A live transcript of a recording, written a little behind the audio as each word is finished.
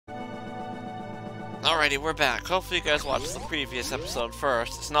Alrighty, we're back. Hopefully you guys watched the previous episode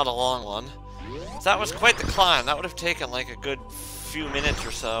first. It's not a long one. That was quite the climb. That would have taken like a good few minutes or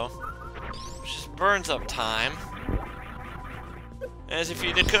so. Which just burns up time. As if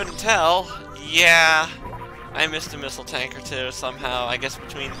you couldn't tell, yeah, I missed a missile tank or two somehow. I guess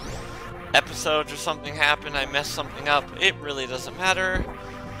between episodes or something happened, I messed something up. It really doesn't matter.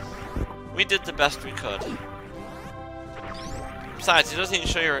 We did the best we could. Besides, it doesn't even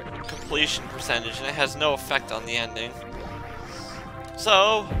show your completion percentage, and it has no effect on the ending.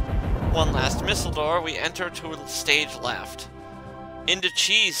 So, one last missile door, we enter to the stage left. Into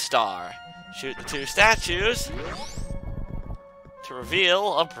Cheese Star. Shoot the 2 statues to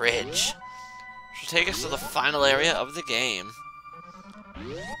reveal a bridge. Which will take us to the final area of the game.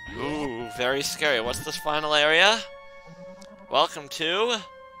 Ooh, very scary. What's this final area? Welcome to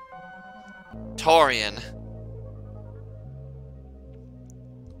Torian.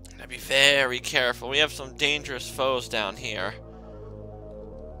 Be very careful. We have some dangerous foes down here.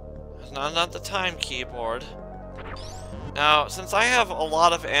 It's not the time keyboard. Now, since I have a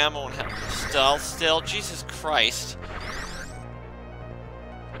lot of ammo and stealth still, Jesus Christ.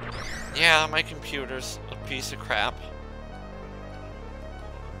 Yeah, my computer's a piece of crap.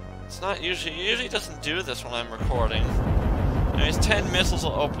 It's not usually, it usually doesn't do this when I'm recording. Anyways, 10 missiles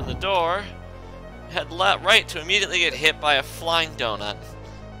will open the door. Head right to immediately get hit by a flying donut.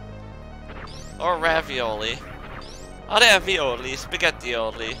 Or ravioli. Ravioli,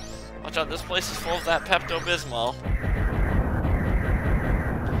 spaghettioli. Watch out, this place is full of that Pepto-Bismol.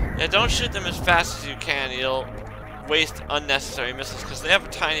 Yeah, don't shoot them as fast as you can. You'll waste unnecessary missiles, because they have a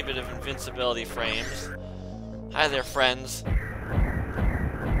tiny bit of invincibility frames. Hi there, friends.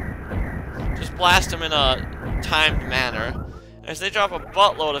 Just blast them in a timed manner, as they drop a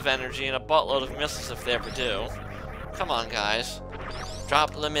buttload of energy and a buttload of missiles if they ever do. Come on, guys.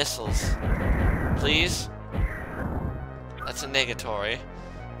 Drop the missiles. Please? That's a negatory.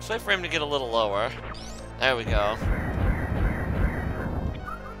 Let's wait for him to get a little lower. There we go.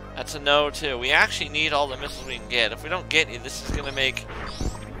 That's a no, too. We actually need all the missiles we can get. If we don't get any, this is going to make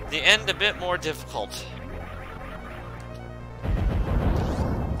the end a bit more difficult.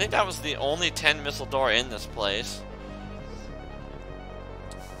 I think that was the only 10 missile door in this place.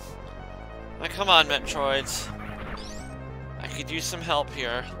 Now, come on, Metroids. I could use some help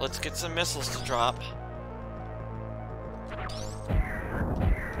here. Let's get some missiles to drop.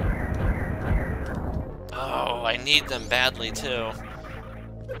 Oh, I need them badly too.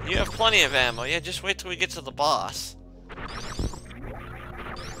 You have plenty of ammo. Yeah, just wait till we get to the boss.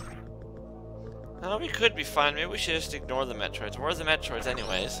 No, we could be fine. Maybe we should just ignore the Metroids. Where are the Metroids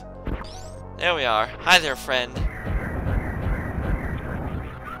anyways? There we are. Hi there, friend.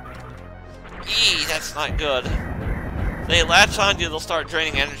 Eee, that's not good. They latch onto you, they'll start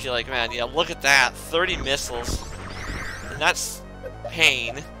draining energy like mad. Yeah, look at that. 30 missiles. And that's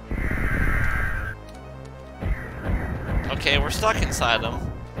pain. Okay, we're stuck inside them.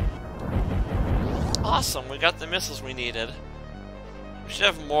 Awesome, we got the missiles we needed. We should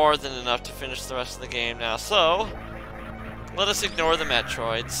have more than enough to finish the rest of the game now. So, let us ignore the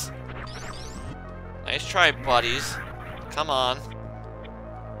Metroids. Nice try, buddies. Come on.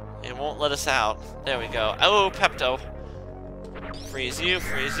 It won't let us out. There we go. Oh, Pepto. Freeze you,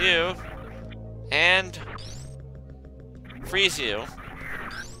 and freeze you.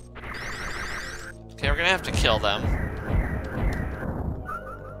 Okay, we're gonna have to kill them.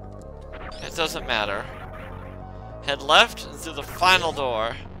 It doesn't matter. Head left and through the final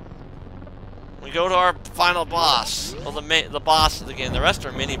door. We go to our final boss. Well, the boss of the game. The rest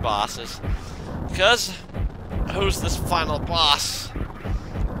are mini bosses. Because who's this final boss?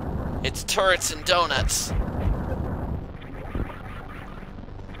 It's turrets and donuts.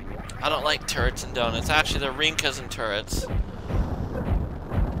 I don't like turrets and donuts. Actually, they're rinkas and turrets.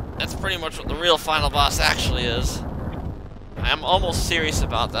 That's pretty much what the real final boss actually is. I'm almost serious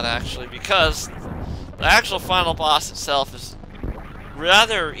about that, actually, because the actual final boss itself is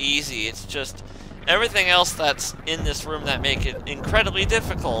rather easy. It's just everything else that's in this room that make it incredibly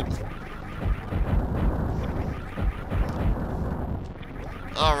difficult.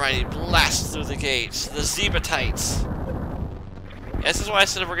 Alrighty, blast through the gates. The Zebatites. This is why I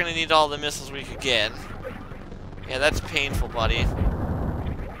said we're gonna need all the missiles we could get. Yeah, that's painful, buddy.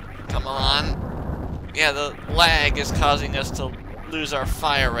 Come on. Yeah, the lag is causing us to lose our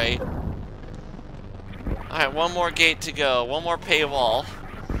fire rate. Alright, one more gate to go. One more paywall.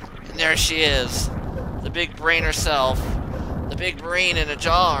 And there she is. The big brain herself. The big brain in a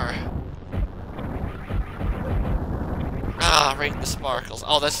jar. Ah, right in the sparkles.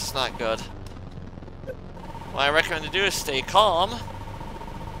 Oh, this is not good. What I recommend to do is stay calm.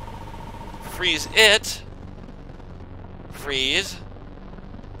 freeze it. Freeze.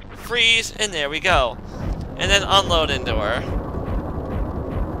 Freeze, and there we go. And then unload into her.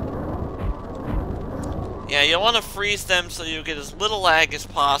 Yeah, you'll want to freeze them so you get as little lag as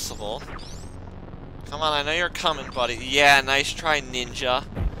possible. Come on, I know you're coming, buddy. Yeah, nice try, ninja.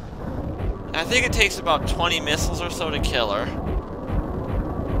 I think it takes about 20 missiles or so to kill her.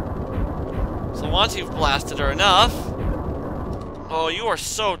 So once you've blasted her enough... Oh, you are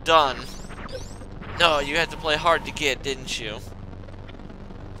so done. No, you had to play hard to get, didn't you?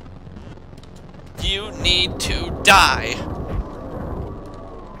 You need to die.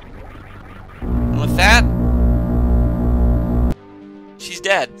 And with that, she's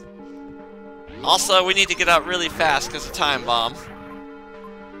dead. Also, we need to get out really fast because of time bomb.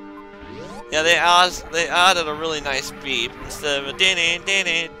 Yeah, they added a really nice beep instead of a din-din,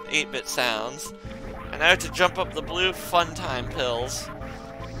 din-din, 8-bit sounds. And I have to jump up the blue fun time pills.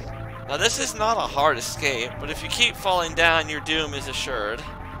 Now this is not a hard escape, but if you keep falling down, your doom is assured.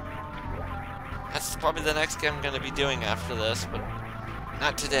 That's probably the next game I'm going to be doing after this, but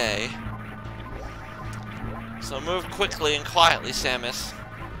not today. So move quickly and quietly, Samus.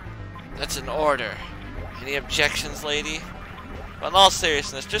 That's an order. Any objections, lady? But in all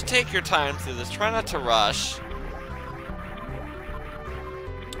seriousness, just take your time through this. Try not to rush.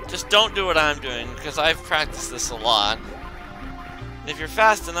 Just don't do what I'm doing, because I've practiced this a lot. If you're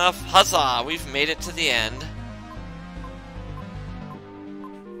fast enough, huzzah, we've made it to the end.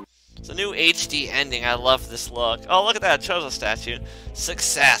 It's a new HD ending. I love this look. Oh, look at that Chozo statue.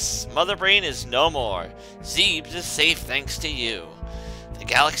 Success. Mother Brain is no more. Zeebs is safe thanks to you. The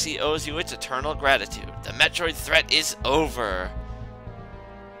galaxy owes you its eternal gratitude. The Metroid threat is over.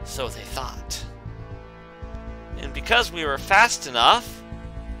 So they thought. And because we were fast enough,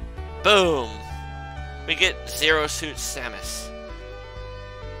 boom, we get Zero Suit Samus.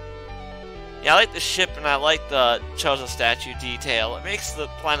 Yeah, I like the ship and I like the Chozo statue detail. It makes the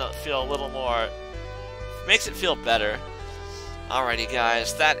planet feel a little more... makes it feel better. Alrighty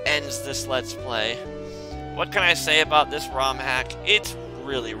guys, that ends this Let's Play. What can I say about this ROM hack? It's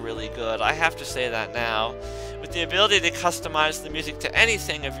really, really good. I have to say that now. With the ability to customize the music to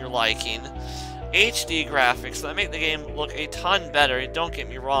anything of your liking, HD graphics that make the game look a ton better. Don't get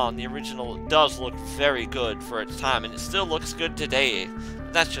me wrong, the original does look very good for its time, and it still looks good today.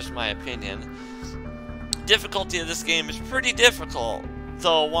 That's just my opinion. Difficulty of this game is pretty difficult,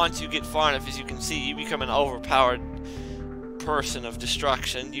 though once you get far enough, as you can see, you become an overpowered person of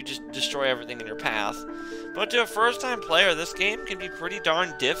destruction. You just destroy everything in your path. But to a first-time player, this game can be pretty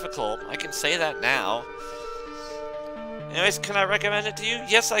darn difficult. I can say that now. Anyways, can I recommend it to you?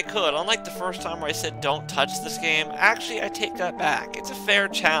 Yes, I could. Unlike the first time where I said don't touch this game, actually, I take that back. It's a fair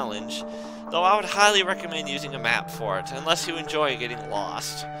challenge, though I would highly recommend using a map for it, unless you enjoy getting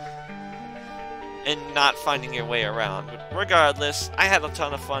lost and not finding your way around. But regardless, I had a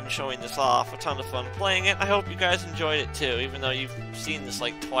ton of fun showing this off, a ton of fun playing it. I hope you guys enjoyed it too, even though you've seen this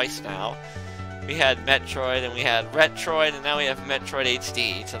like twice now. We had Metroid, and we had Retroid, and now we have Metroid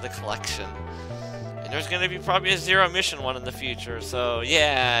HD to the collection. There's going to be probably a Zero Mission one in the future, so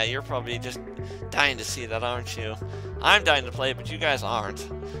yeah, you're probably just dying to see that, aren't you? I'm dying to play it, but you guys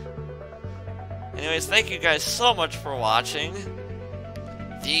aren't. Anyways, thank you guys so much for watching.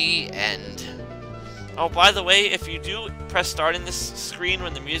 The end. Oh, by the way, if you do press start in this screen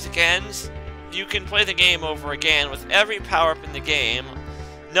when the music ends, you can play the game over again with every power-up in the game.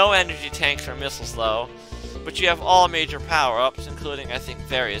 No energy tanks or missiles, though. But you have all major power-ups, including, I think,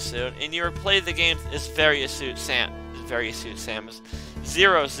 Variasuit, and you play the game as Variasuit Samus,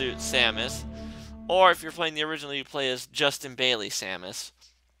 Zero Suit Samus, or if you're playing the original, you play as Justin Bailey Samus.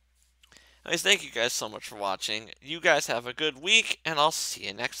 Anyways, thank you guys so much for watching. You guys have a good week, and I'll see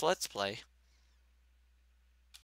you next Let's Play.